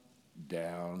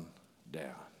 down,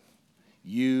 down.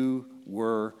 You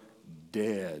were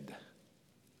dead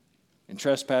in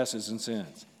trespasses and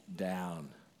sins. Down.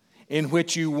 In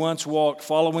which you once walked,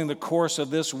 following the course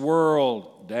of this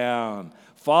world. Down.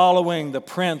 Following the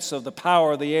prince of the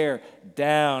power of the air.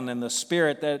 Down. And the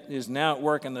spirit that is now at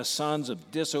work in the sons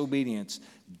of disobedience.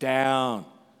 Down.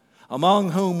 Among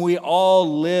whom we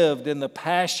all lived in the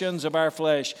passions of our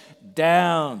flesh.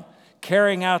 Down.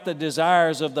 Carrying out the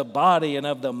desires of the body and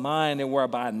of the mind, and were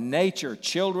by nature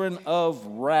children of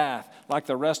wrath, like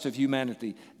the rest of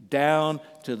humanity, down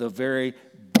to the very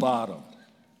bottom.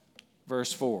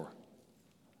 Verse 4,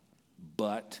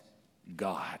 but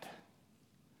God.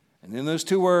 And in those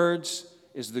two words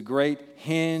is the great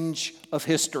hinge of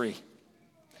history.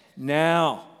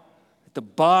 Now, at the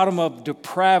bottom of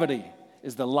depravity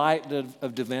is the light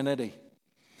of divinity.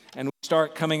 And we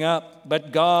start coming up.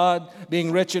 But God,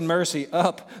 being rich in mercy,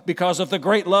 up because of the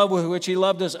great love with which He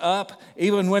loved us, up,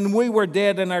 even when we were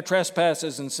dead in our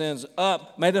trespasses and sins,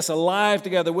 up, made us alive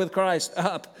together with Christ,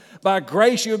 up. By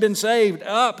grace you have been saved,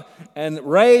 up, and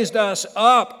raised us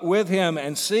up with Him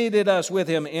and seated us with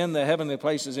Him in the heavenly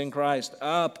places in Christ,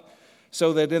 up,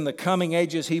 so that in the coming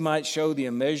ages He might show the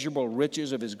immeasurable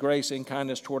riches of His grace and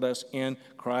kindness toward us in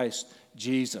Christ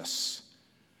Jesus.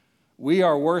 We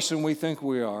are worse than we think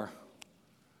we are,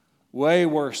 way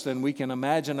worse than we can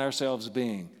imagine ourselves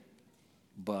being,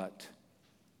 but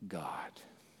God.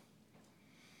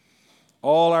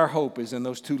 All our hope is in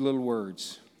those two little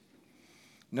words.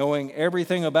 Knowing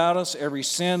everything about us, every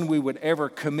sin we would ever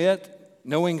commit,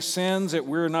 knowing sins that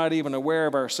we're not even aware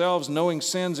of ourselves, knowing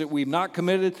sins that we've not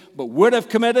committed but would have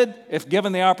committed if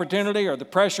given the opportunity or the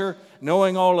pressure,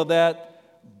 knowing all of that.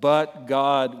 But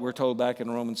God, we're told back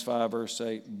in Romans 5, verse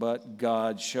 8, but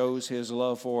God shows His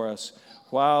love for us.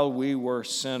 While we were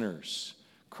sinners,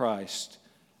 Christ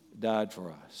died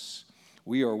for us.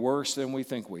 We are worse than we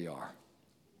think we are,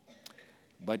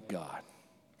 but God.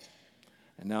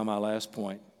 And now my last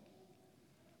point.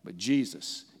 But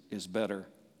Jesus is better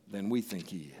than we think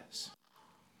He is.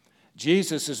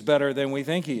 Jesus is better than we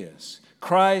think He is.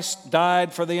 Christ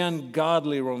died for the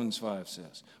ungodly, Romans 5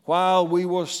 says. While we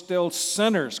were still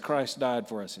sinners, Christ died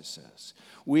for us, it says.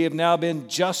 We have now been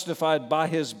justified by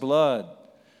His blood.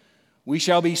 We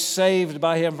shall be saved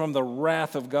by Him from the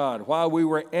wrath of God. While we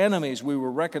were enemies, we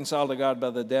were reconciled to God by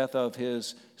the death of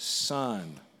His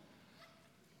Son.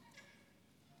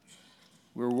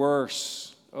 We're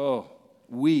worse,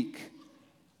 weak,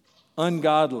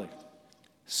 ungodly,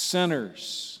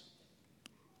 sinners.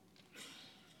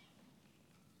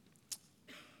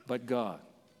 But God.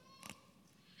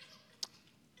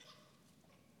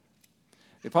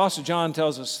 The Apostle John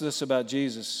tells us this about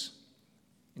Jesus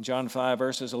in John 5,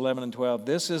 verses 11 and 12.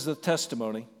 This is the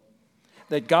testimony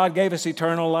that God gave us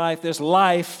eternal life. This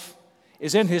life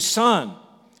is in His Son.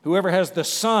 Whoever has the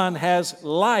Son has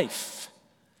life.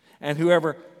 And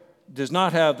whoever does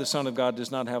not have the Son of God does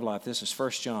not have life. This is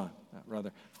 1 John,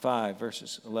 5,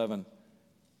 verses 11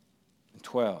 and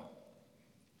 12.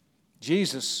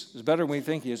 Jesus is better than we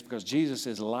think He is because Jesus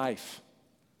is life.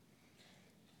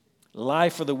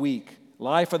 Life for the weak,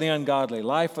 life for the ungodly,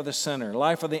 life for the sinner,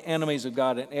 life for the enemies of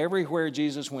God. And everywhere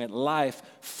Jesus went, life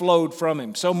flowed from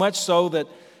Him. So much so that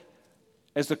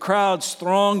as the crowds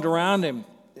thronged around Him,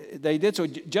 they did so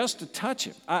just to touch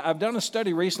Him. I've done a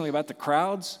study recently about the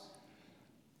crowds.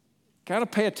 Kind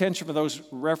of pay attention for those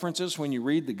references when you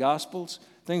read the Gospels,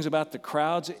 things about the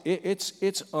crowds.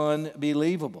 It's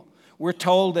unbelievable. We're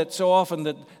told that so often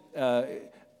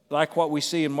that, like what we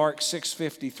see in Mark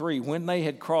 6:53, when they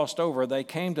had crossed over, they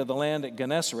came to the land at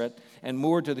Gennesaret and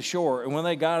moored to the shore. And when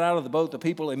they got out of the boat, the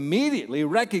people immediately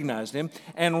recognized Him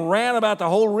and ran about the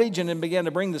whole region and began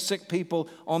to bring the sick people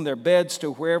on their beds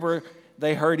to wherever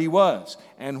they heard He was.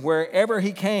 And wherever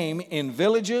He came, in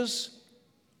villages,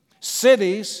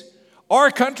 cities, or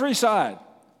countryside.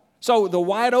 So the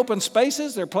wide open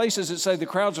spaces, there are places that say the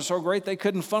crowds are so great they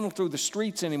couldn't funnel through the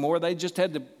streets anymore. They just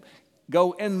had to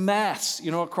go en masse,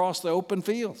 across the open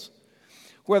fields.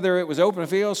 Whether it was open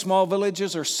fields, small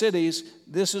villages, or cities,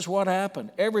 this is what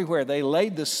happened. Everywhere they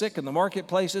laid the sick in the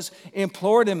marketplaces,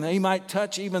 implored Him that He might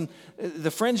touch even the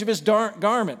fringe of His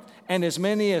garment. And as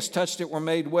many as touched it were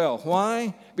made well.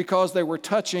 Why? Because they were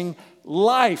touching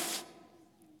life.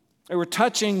 They were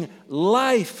touching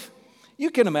life. You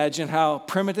can imagine how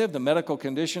primitive the medical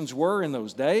conditions were in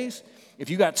those days. If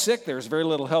you got sick, there was very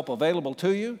little help available to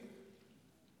you.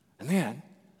 And then,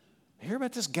 hear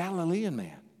about this Galilean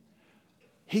man.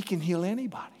 He can heal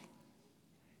anybody.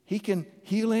 He can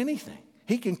heal anything.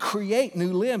 He can create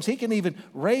new limbs. He can even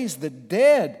raise the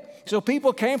dead. So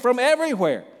people came from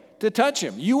everywhere to touch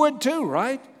Him. You would too,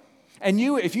 right? And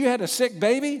if you had a sick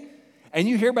baby and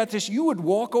you hear about this, you would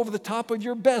walk over the top of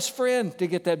your best friend to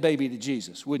get that baby to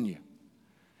Jesus, wouldn't you?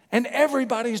 And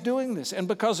everybody's doing this. And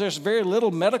because there's very little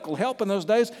medical help in those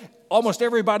days, almost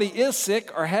everybody is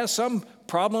sick or has some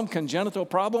problem, congenital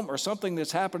problem, or something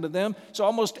that's happened to them. So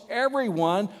almost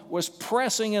everyone was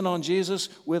pressing in on Jesus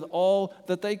with all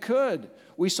that they could.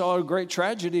 We saw a great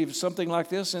tragedy of something like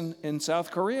this in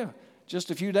South Korea just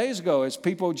a few days ago as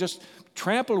people just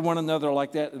trampled one another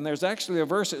like that. And there's actually a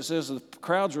verse that says the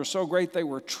crowds were so great they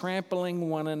were trampling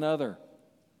one another.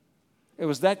 It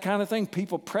was that kind of thing,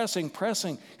 people pressing.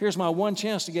 Here's my one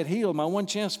chance to get healed, my one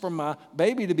chance for my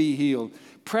baby to be healed.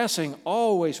 Pressing,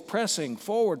 always pressing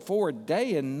forward,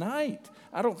 day and night.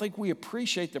 I don't think we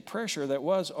appreciate the pressure that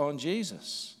was on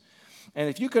Jesus. And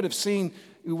if you could have seen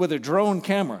with a drone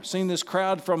camera, seen this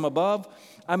crowd from above,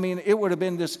 I mean, it would have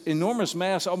been this enormous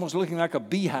mass almost looking like a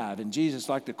beehive, and Jesus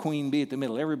like the queen bee at the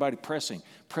middle, everybody pressing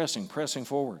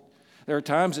forward. There are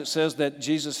times it says that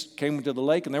Jesus came to the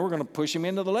lake and they were going to push him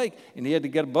into the lake, and he had to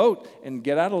get a boat and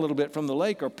get out a little bit from the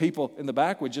lake, or people in the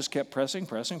back would just kept pressing,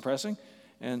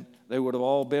 and they would have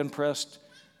all been pressed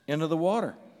into the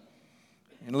water.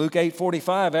 In Luke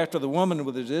 8:45, after the woman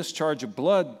with a discharge of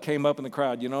blood came up in the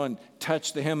crowd, and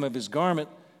touched the hem of his garment,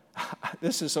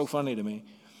 this is so funny to me.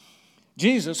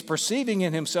 Jesus, perceiving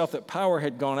in himself that power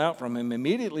had gone out from him,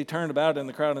 immediately turned about in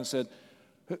the crowd and said,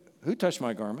 "Who touched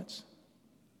my garments?"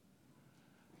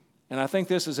 And I think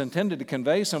this is intended to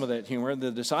convey some of that humor.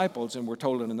 The disciples, and we're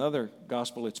told in another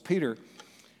gospel, it's Peter,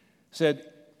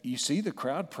 said, "You see the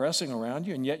crowd pressing around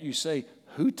you, and yet you say,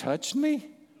 'Who touched me?'"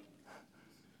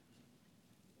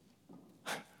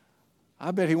 I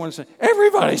bet he wanted to say,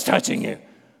 "Everybody's touching you."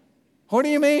 What do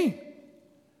you mean?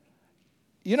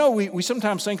 We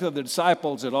sometimes think of the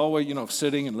disciples that always,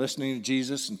 sitting and listening to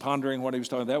Jesus and pondering what he was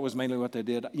talking about. That was mainly what they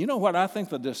did. You know what I think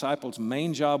the disciples'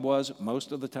 main job was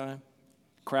most of the time?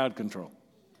 Crowd control.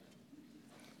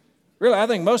 Really, I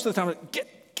think most of the time,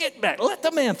 get back, let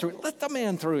the man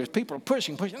through. As people are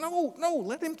pushing. No,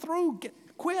 let him through,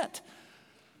 quit.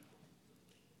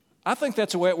 I think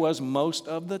that's the way it was most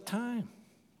of the time.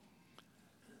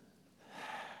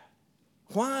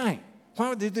 Why? Why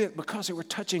would they do it? Because they were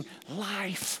touching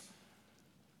life.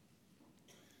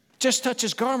 Just touch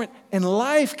his garment and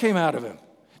life came out of him.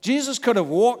 Jesus could have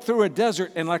walked through a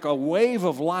desert and like a wave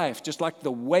of life, just like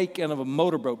the wake end of a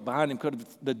motorboat behind him,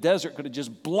 the desert could have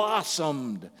just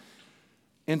blossomed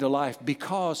into life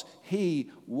because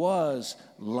he was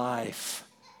life.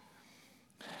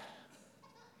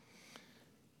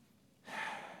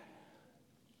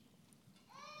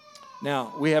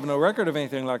 Now, we have no record of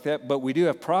anything like that, but we do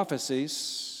have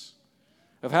prophecies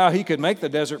of how he could make the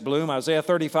desert bloom. Isaiah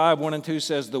 35, 1 and 2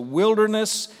 says, "The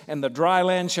wilderness and the dry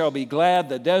land shall be glad.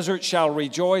 The desert shall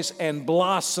rejoice and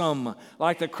blossom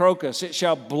like the crocus. It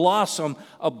shall blossom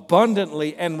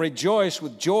abundantly and rejoice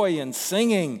with joy and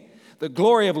singing. The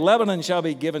glory of Lebanon shall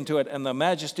be given to it, and the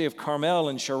majesty of Carmel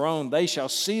and Sharon. They shall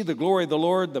see the glory of the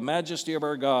Lord, the majesty of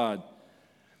our God."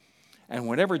 And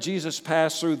whenever Jesus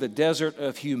passed through the desert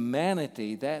of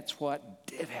humanity, that's what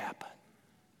did happen.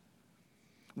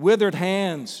 Withered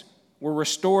hands were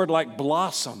restored like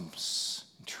blossoms,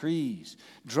 trees.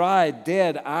 Dry,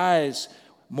 dead eyes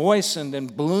moistened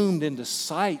and bloomed into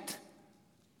sight.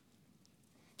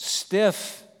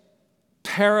 Stiff,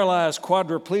 paralyzed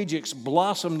quadriplegics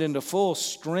blossomed into full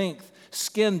strength.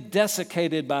 Skin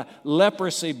desiccated by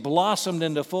leprosy blossomed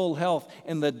into full health.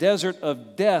 In the desert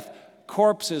of death,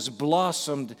 corpses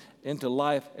blossomed into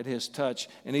life at his touch.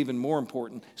 And even more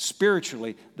important,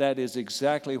 spiritually, that is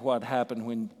exactly what happened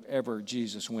whenever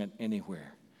Jesus went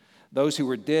anywhere. Those who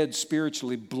were dead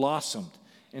spiritually blossomed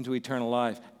into eternal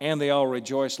life, and they all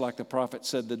rejoiced like the prophet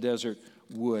said the desert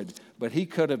would. But he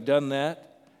could have done that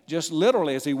just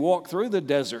literally as he walked through the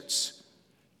deserts,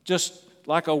 just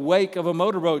like a wake of a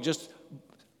motorboat, just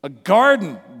a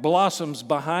garden blossoms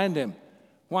behind him.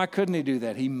 Why couldn't he do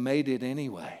that? He made it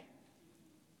anyway.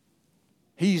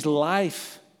 He's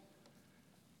life.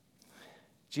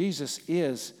 Jesus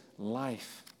is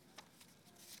life.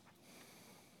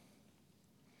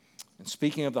 And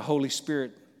speaking of the Holy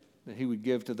Spirit that he would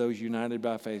give to those united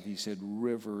by faith, he said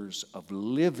rivers of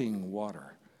living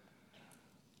water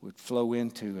would flow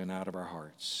into and out of our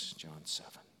hearts, John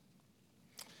 7.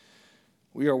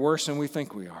 We are worse than we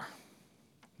think we are,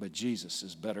 but Jesus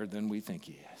is better than we think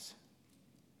he is.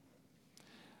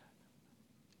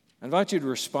 I invite you to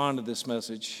respond to this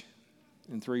message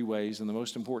in three ways, and the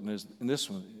most important is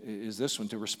this one,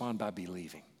 to respond by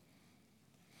believing.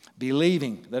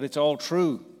 Believing that it's all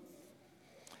true.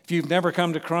 If you've never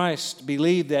come to Christ,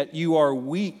 believe that you are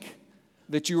weak,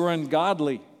 that you are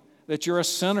ungodly, that you're a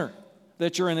sinner,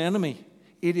 that you're an enemy.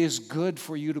 It is good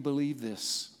for you to believe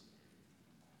this.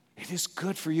 It is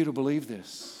good for you to believe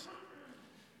this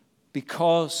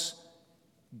because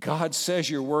God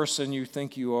says you're worse than you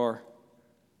think you are.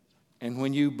 And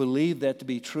when you believe that to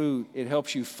be true, it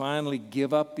helps you finally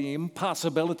give up the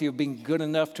impossibility of being good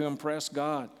enough to impress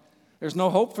God. There's no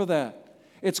hope for that.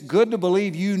 It's good to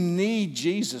believe you need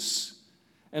Jesus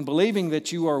and believing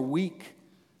that you are weak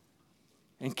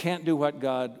and can't do what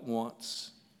God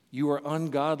wants. You are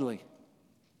ungodly.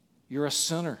 You're a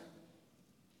sinner.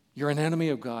 You're an enemy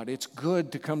of God. It's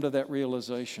good to come to that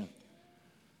realization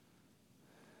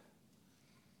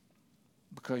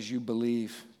because you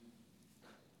believe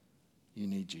you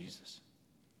need Jesus.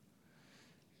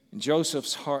 In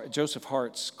Joseph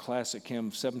Hart's classic hymn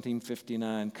of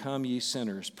 1759, "Come ye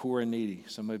sinners, poor and needy."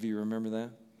 Some of you remember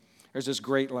that? There's this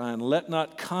great line, "Let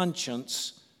not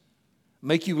conscience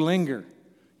make you linger."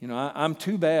 You know, I'm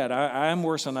too bad. I'm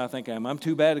worse than I think I am. I'm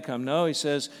too bad to come. No, he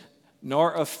says,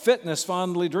 "Nor of fitness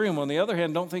fondly dream." On the other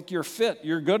hand, don't think you're fit.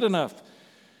 You're good enough.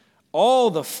 All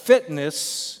the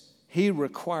fitness he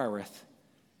requireth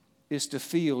is to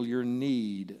feel your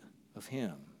need of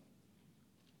him.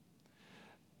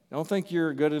 Don't think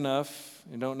you're good enough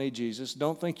and don't need Jesus.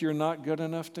 Don't think you're not good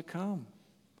enough to come.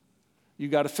 You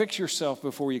got to fix yourself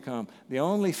before you come. The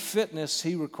only fitness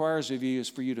he requires of you is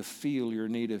for you to feel your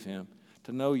need of him,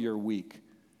 to know you're weak,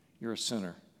 you're a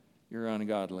sinner, you're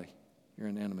ungodly, you're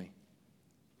an enemy.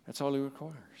 That's all he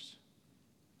requires.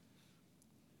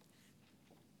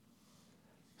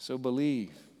 So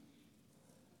believe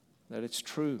that it's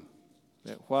true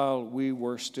that while we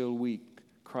were still weak,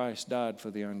 Christ died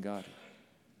for the ungodly.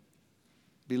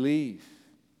 Believe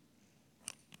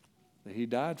that he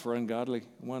died for ungodly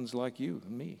ones like you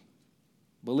and me.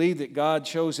 Believe that God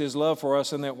shows his love for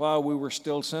us and that while we were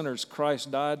still sinners, Christ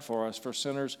died for us, for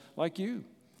sinners like you.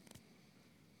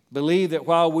 Believe that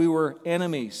while we were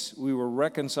enemies, we were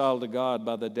reconciled to God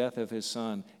by the death of his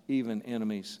Son, even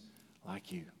enemies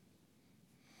like you.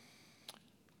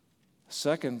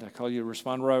 Second, I call you to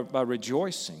respond by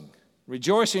rejoicing.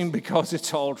 Rejoicing because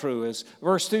it's all true. As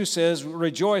verse 2 says,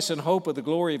 rejoice in hope of the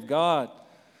glory of God.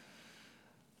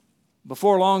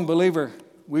 Before long, believer,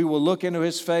 we will look into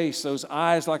his face, those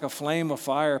eyes like a flame of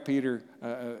fire,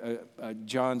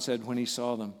 John said when he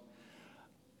saw them.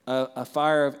 A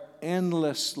fire of an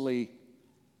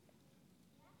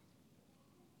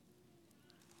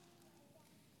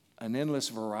endless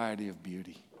variety of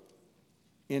beauty,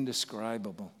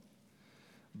 indescribable,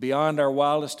 beyond our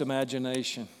wildest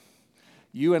imagination.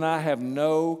 You and I have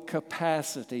no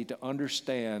capacity to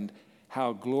understand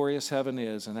how glorious heaven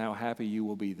is and how happy you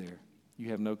will be there.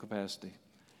 You have no capacity.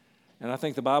 And I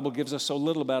think the Bible gives us so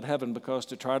little about heaven because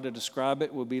to try to describe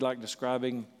it would be like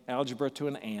describing algebra to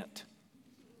an ant.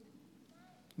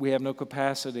 We have no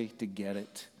capacity to get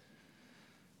it.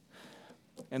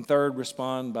 And third,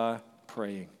 respond by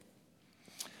praying.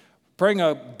 Praying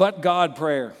a but God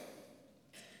prayer.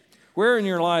 Where in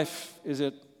your life is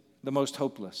it the most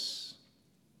hopeless?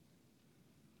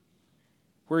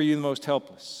 Where are you the most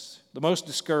helpless, the most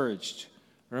discouraged?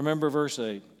 Remember verse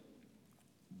 8.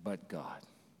 But God.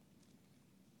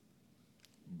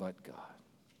 But God.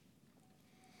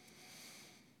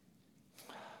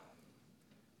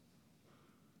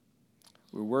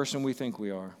 We're worse than we think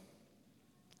we are,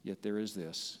 yet there is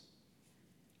this.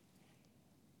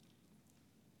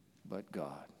 But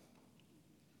God.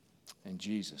 And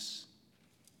Jesus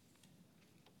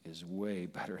is way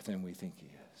better than we think he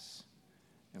is.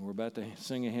 And we're about to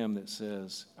sing a hymn that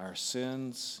says, our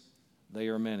sins, they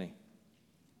are many,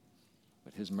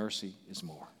 but his mercy is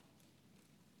more.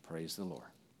 Praise the Lord.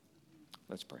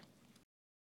 Let's pray.